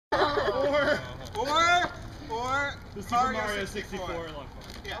The Super Mario 64 Longform.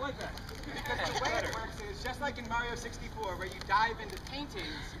 Yeah. I like that. Because the way it works is, just like in Mario 64, where you dive into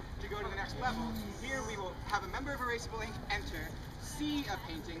paintings to go to the next level, here we will have a member of Erasable Inc. enter, see a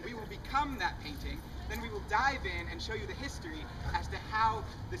painting, we will become that painting, then we will dive in and show you the history as to how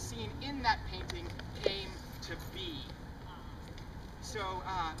the scene in that painting came to be. So,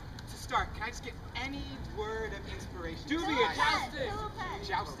 to start, can I just get any word of inspiration? Dubia, jousting!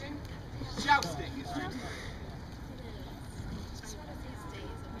 Jousting? Jousting is right.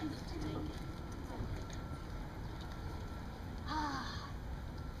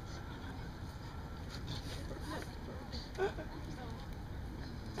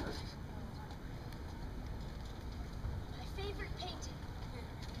 My favorite painting.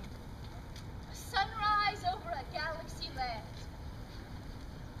 A sunrise over a galaxy land.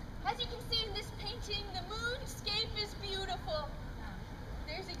 As you can see in this painting, the moonscape is beautiful.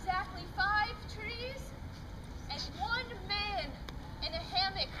 There's exactly 5 trees and 1 man in a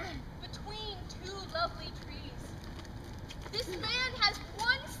hammock between 2 lovely trees. This man has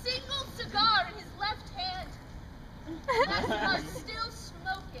 1 single cigar in his left hand. That cigar is still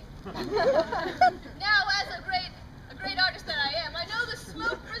smoking. Now, as a great artist that I am, I know the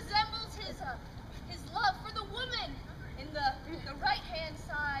smoke resembles his love for the woman in the right-hand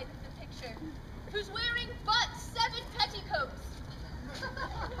side of the picture, who's wearing but 7 petticoats.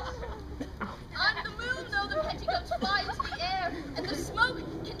 On the moon, though, the petticoats fly into the air, and the smoke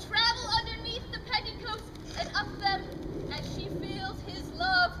can travel underneath the petticoats and up them as she feels his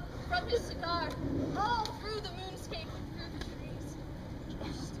love from his cigar all through the moonscape and through the trees.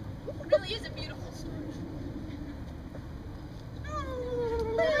 It really is a beautiful story.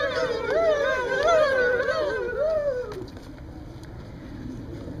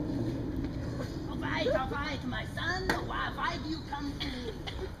 All right, my son. Why do you come to me?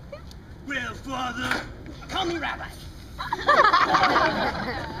 Well, Father. Call me Rabbi.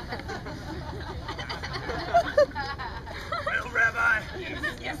 Well, Rabbi.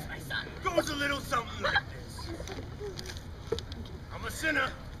 Yes, my son. Goes a little something like this. I'm a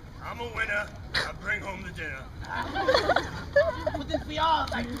sinner. I'm a winner. I bring home the dinner. Wouldn't we all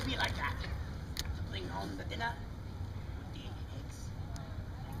like to be like that? To bring home the dinner? The eggs?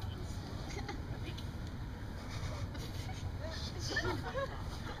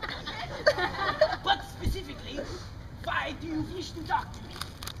 But specifically, why do you wish to talk to me?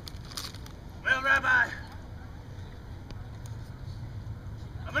 Well, Rabbi,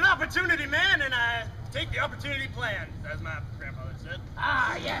 I'm an opportunity man, and I take the opportunity plan, as my grandfather said.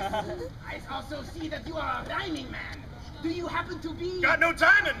 Ah, yes. I also see that you are a rhyming man. Do you happen to be... Got no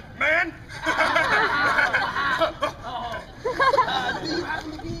timing, man! Do you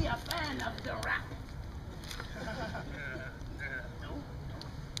happen to be a fan of the rap? No?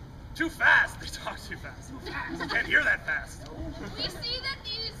 Too fast. They talk too fast. Too fast. I can't hear that fast. We see that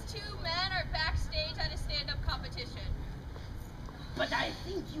these 2 men are backstage at a stand-up competition. But I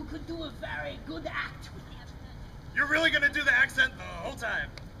think you could do a very good act with it. You're really gonna do the accent the whole time?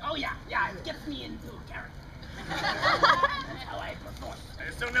 Oh yeah, it gets me into character. That's how I perform. I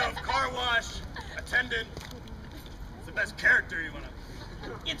just don't know if car wash, attendant, is the best character you wanna...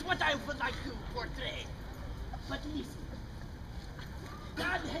 It's what I would like to portray. But listen,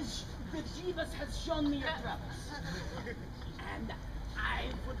 the Jeebus has shown me your troubles. And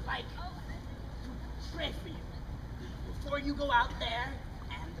I would like to pray for you. Before you go out there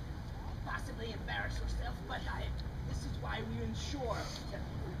and possibly embarrass yourself, but this is why we ensure that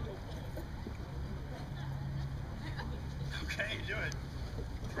you will be okay. Okay, do it.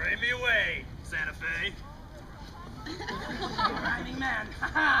 Pray me away, Santa Fe. Rhyming man.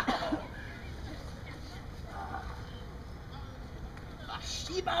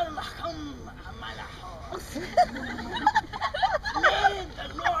 May the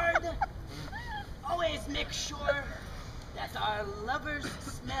Lord always make sure that our lovers'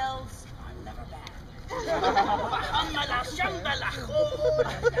 smells are never bad.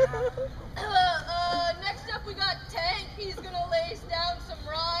 Next up we got Tank. He's gonna lay down some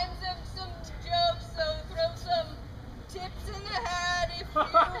rhymes and some jokes, so throw some tips in the hat if you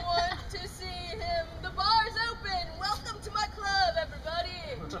want to see him. The bar's open. Welcome to my club, everybody.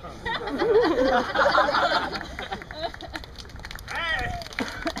 Hey,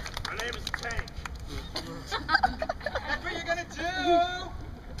 my name is Tank. That's what you're gonna do!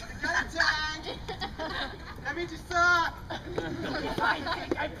 You got it, Tank! That means you suck! Fine,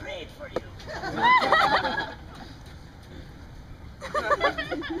 Tank, I prayed for you.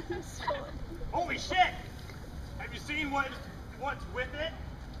 Holy shit! Have you seen what's with it?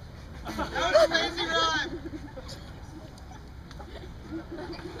 That was an amazing rhyme!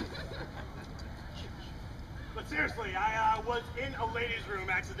 Let's seriously, I was in a ladies' room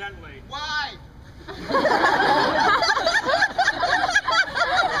accidentally. Why? I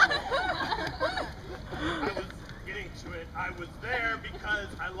was getting to it. I was there because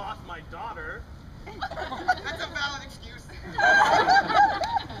I lost my daughter. That's a valid excuse.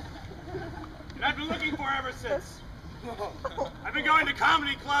 And I've been looking for her ever since. I've been going to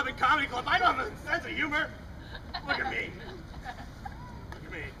comedy club and comedy club. I don't have a sense of humor. Look at me. Look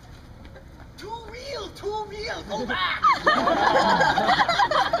at me. Too real, go back!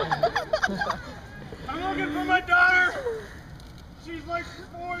 I'm looking for my daughter. She's like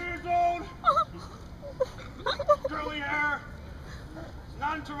 4 years old. Curly hair.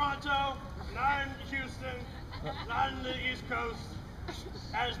 Not in Toronto, not in Houston, not in the East Coast,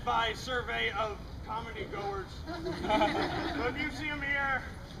 as by survey of comedy goers. So if you see him here,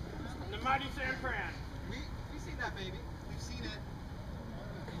 in the mighty San Fran. We've seen that, baby. We've seen it.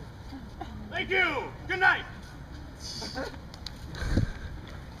 Thank you. Good night.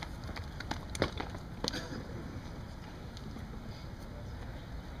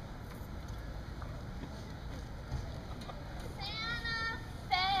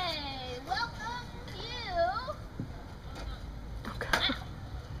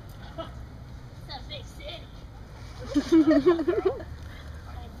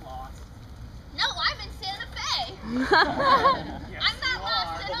 No, I'm in Santa Fe. I'm not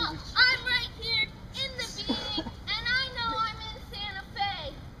lost at all. I'm right here in the beginning, and I know I'm in Santa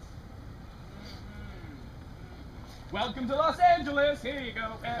Fe. Welcome to Los Angeles. Here you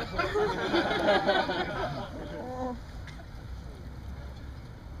go.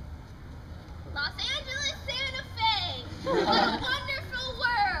 Los Angeles, Santa Fe. What a wonderful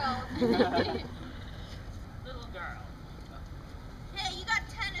world. Little girl. Hey, you got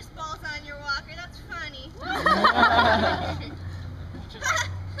tennis balls on your walker. That's funny.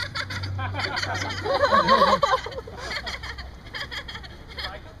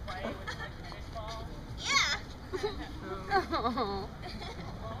 Like to play with my tennis ball? Yeah.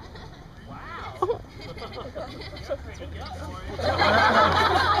 Wow. You're pretty good for it.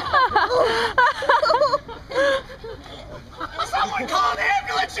 Someone call an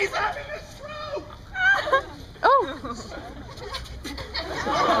ambulance. She's having a stroke.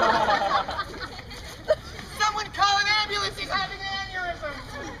 Someone call an ambulance. He's having an aneurysm.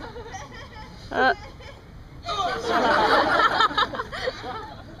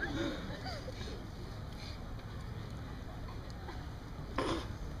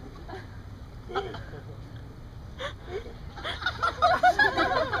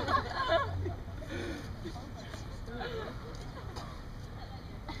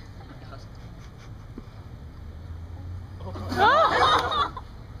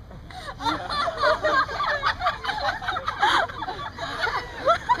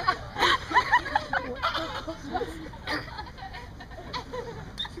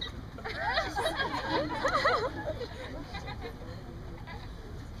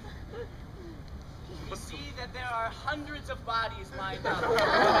 You see that there are hundreds of bodies lined up with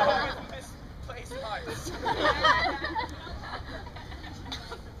misplaced hearts. It's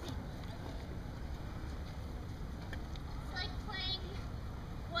like playing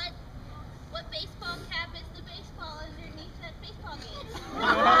what baseball cap is the baseball underneath that baseball game.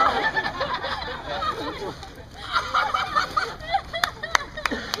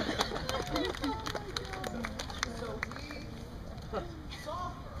 So we saw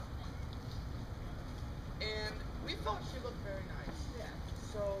her, and we thought she looked very nice. Yeah.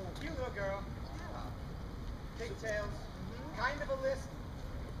 So cute little girl. Yeah. Pigtails. Kind of a lisp.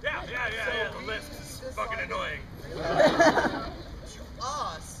 Yeah. The list is fucking annoying. To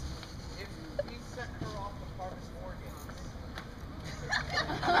us, if we sent her off to harvest organs.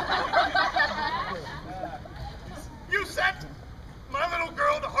 You sent my little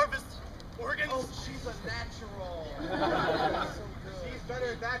girl to harvest organs? Oh, she's a natural. So good. She's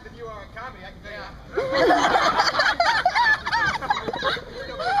better at that than you are at comedy, I can tell you.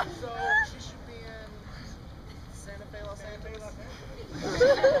 So she should be in Santa Fe, Los Angeles.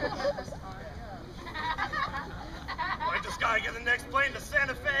 Might just gotta get the next plane to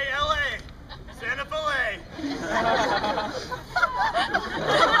Santa Fe, LA. Santa Filet.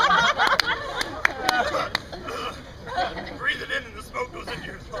 You breathe it in and the smoke goes into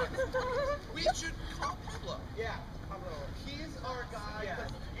your lungs. We should call Pablo. Yeah, Pablo. He's our guy. Yeah.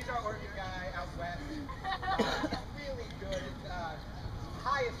 He's our organ guy out west. He's really good.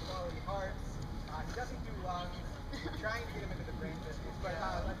 Highest quality hearts. He doesn't do lungs. We're trying to get him into the brain business, but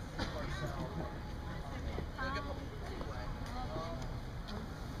let's see for ourselves. We'll get Pablo anyway.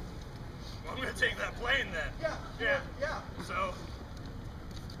 I'm gonna take that plane then. Yeah. So,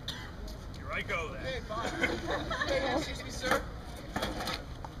 here I I go then. Hey, Bob. Hey, excuse me, sir. Yes.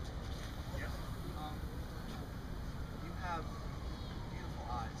 You have beautiful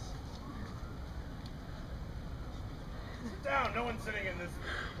eyes. Sit down. No one's sitting in this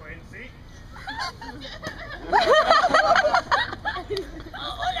plane seat. Oh,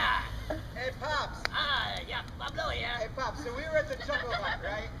 hola. Hey, Pops. Ah, yeah, Pablo here. Hey, Pops. So we were at the Chuckle Hut,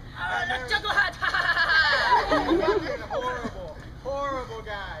 right? The Chuckle Hut. Fucking horrible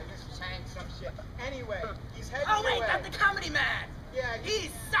guy. Just saying some shit. Anyway, he's heading Oh, your wait, way. that's the comedy man. Yeah, He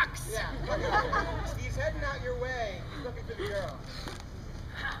sucks. yeah. He's heading out your way. He's looking for the girl.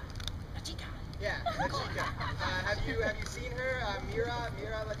 La chica. Yeah, La Chica. Have you seen her? Mira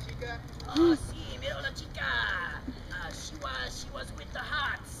La Chica. Oh, sí, mira la chica. She was with the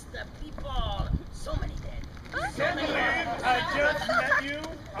hearts, the people, so many dead. Can't believe I just met you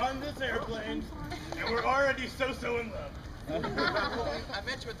on this airplane, and we're already so in love. I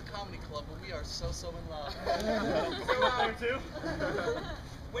met you at the comedy club, but we are so in love. So, There too?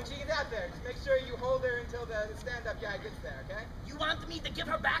 when she gets out there, just make sure you hold her until the stand-up guy gets there, okay? You want me to give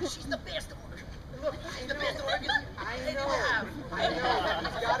her back? She's the best organ. Look, She's the best organ I they have. know.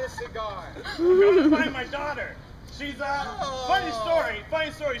 He's got a cigar. I'm going to find my daughter. She's funny story.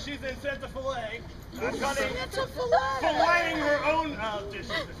 She's in Santa Filet. Filleting her own dishes,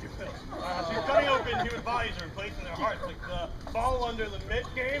 if you will. She's cutting open human bodies and replacing their hearts, like the ball under the mitt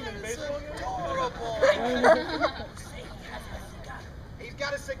game in baseball game. Horrible. Say he has a cigar. He's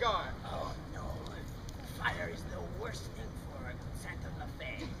got a cigar. Oh, no. Fire is the worst thing for Santa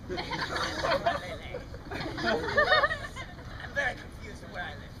Fe. I'm very confused where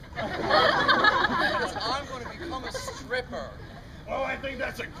I live. Because I'm going to become a stripper. Oh, I think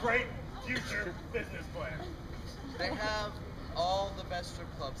that's a great future business plan. They have all the best strip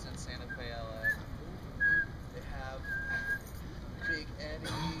clubs in Santa Fe, LA. They have Big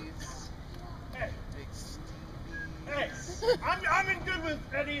Eddie's, Hey, Big Stevie's. hey, I'm in good with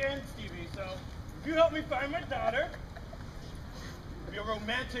Eddie and Stevie, so if you help me find my daughter, it'll be a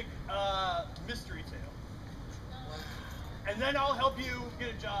romantic mystery tale. And then I'll help you get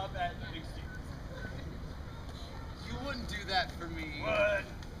a job at Big Stevie's. You wouldn't do that for me. What?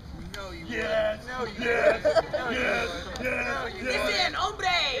 No, you Yes, wouldn't. No, you yes, wouldn't. No, you yes, wouldn't. yes, No, you yes. Listen, hombre!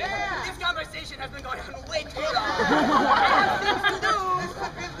 Yeah. This conversation has been going on way too long. I have things to do.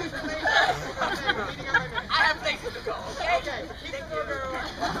 I have places to go, okay? Okay, keep the girl.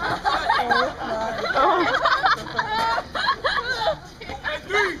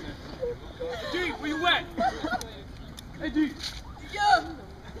 Hey, D, where you at? Hey, D. Yo!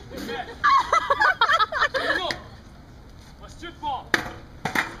 Yeah. Hey, look. My strip ball.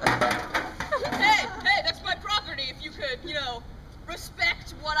 Hey, that's my property. If you could,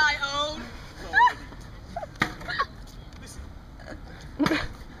 respect what I own. Listen.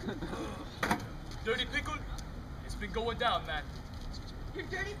 Dirty Pickle, it's been going down, man. Your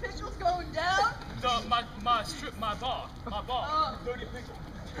dirty pickle's going down? My bar, Oh. Dirty Pickle.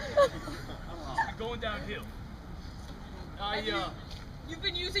 It's been going downhill. You've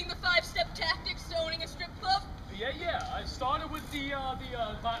been using the 5-step tactics to owning a strip club? Yeah. I started with the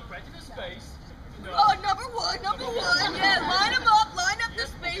renting the space. Oh, number one. Yeah, line up the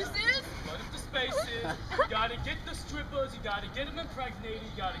spaces. Line up the spaces. You gotta get the strippers, you gotta get them impregnated,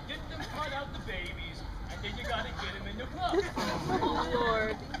 you gotta get them cut out the babies, and then you gotta get them in the club. Oh,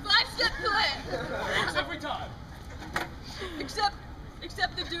 Lord. 5-step plan. Works every time. Except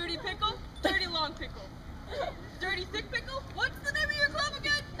the dirty pickle, dirty long pickle. Dirty thick pickle? What's the name of your club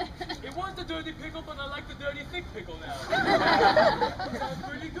again? It was the dirty pickle, but I like the dirty thick pickle now. Sounds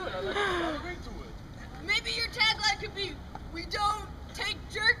pretty good. I like the ring to it. Maybe your tagline could be, "We don't take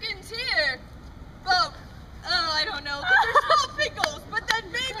jerkins here." Well, I don't know, because they're small pickles, but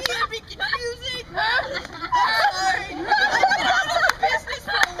then maybe it'd be confusing. I'm sorry. I've been out of the business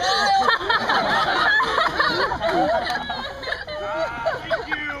for a while. Thank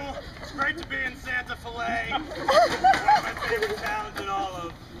you. It's great to be in Santa Filet. One of my favorite towns in all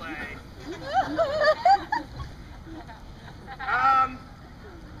of Filet.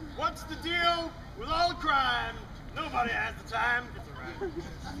 What's the deal with all crime? Nobody has the time. It's a wrap.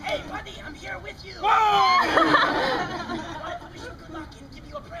 Hey, buddy, I'm here with you. Whoa! I wish you good luck and give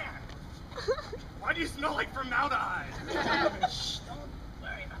you a prayer. Why do you smell like formaldehyde? Shh, don't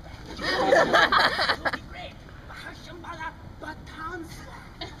worry about that. You'll be great. Bahashambala Batansla.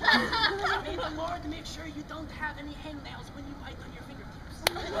 May the Lord make sure you don't have any hangnails when you bite on your fingertips.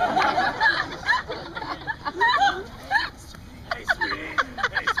 Hey, sweetie.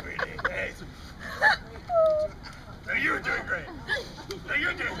 Hey, sweetie. Hey, sweetie. No, you're doing great. No,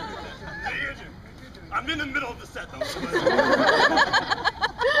 you're doing great. No, you're doing. I'm in the middle of the set, though.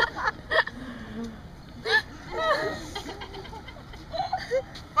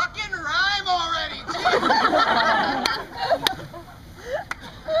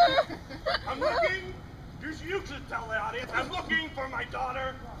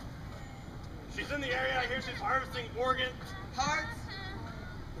 She's in the area. I hear she's harvesting organs. Hearts?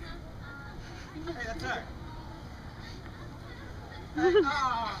 Hey, that's her. Hey,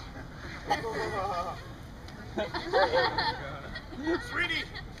 ah. Sweetie.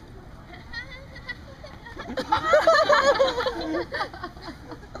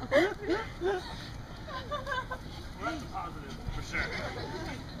 Well, that's a positive, for sure.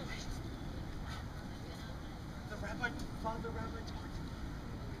 Father Rabbi told me.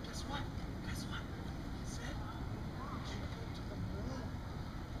 Guess what? He said, to the moon.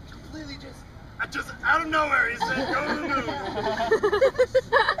 Completely just Out of nowhere, he said, go to the moon.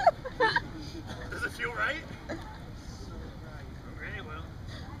 Does it feel right? Okay, well.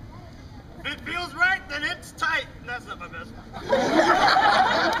 If it feels right, then it's tight. And that's not my best.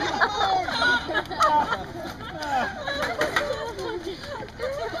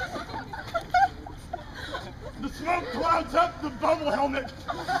 The smoke clouds up the bubble helmet.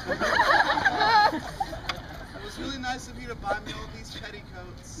 It was really nice of you to buy me all these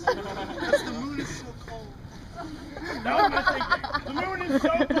petticoats. Because the moon is so cold. That was my thinking. The moon is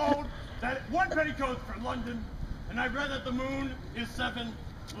so cold that one petticoat for London, and I read that the moon is 7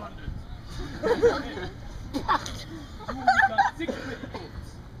 Londons. You only got 6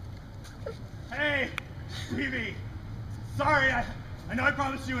 petticoats. Hey, Stevie. Sorry, I know I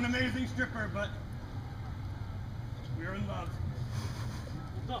promised you an amazing stripper, but we're in love.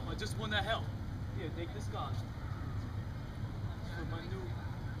 Hold up, I just want to help. Here, take this card. For my new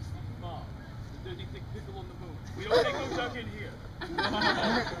mom, the dirty thick pickle on the moon. We don't take no junk in here.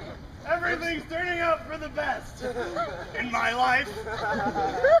 Everything's turning out for the best in my life.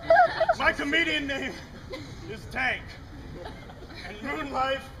 My comedian name is Tank. And moon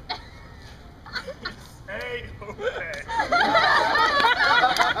life is A-okay.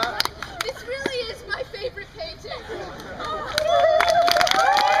 This really is my favorite painting.